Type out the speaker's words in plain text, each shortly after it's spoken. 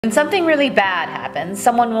When something really bad happens,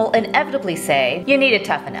 someone will inevitably say, you need to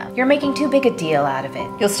toughen up. You're making too big a deal out of it.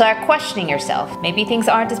 You'll start questioning yourself. Maybe things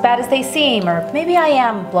aren't as bad as they seem, or maybe I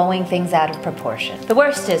am blowing things out of proportion. The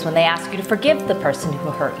worst is when they ask you to forgive the person who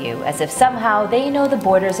hurt you, as if somehow they know the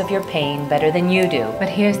borders of your pain better than you do. But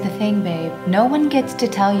here's the thing, babe. No one gets to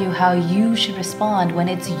tell you how you should respond when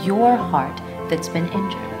it's your heart that's been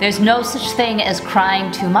injured. There's no such thing as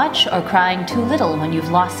crying too much or crying too little when you've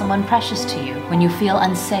lost someone precious to you, when you feel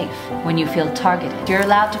unsafe, when you feel targeted. You're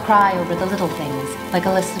allowed to cry over the little things, like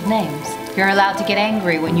a list of names. You're allowed to get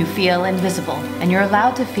angry when you feel invisible, and you're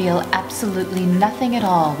allowed to feel absolutely nothing at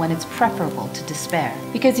all when it's preferable to despair.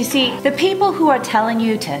 Because you see, the people who are telling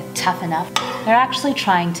you to toughen up, they're actually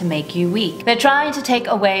trying to make you weak. They're trying to take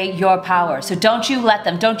away your power, so don't you let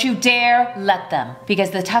them. Don't you dare let them.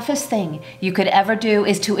 Because the toughest thing you could ever do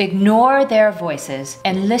is to ignore their voices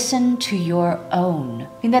and listen to your own.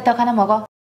 빈대떡 하나 먹어.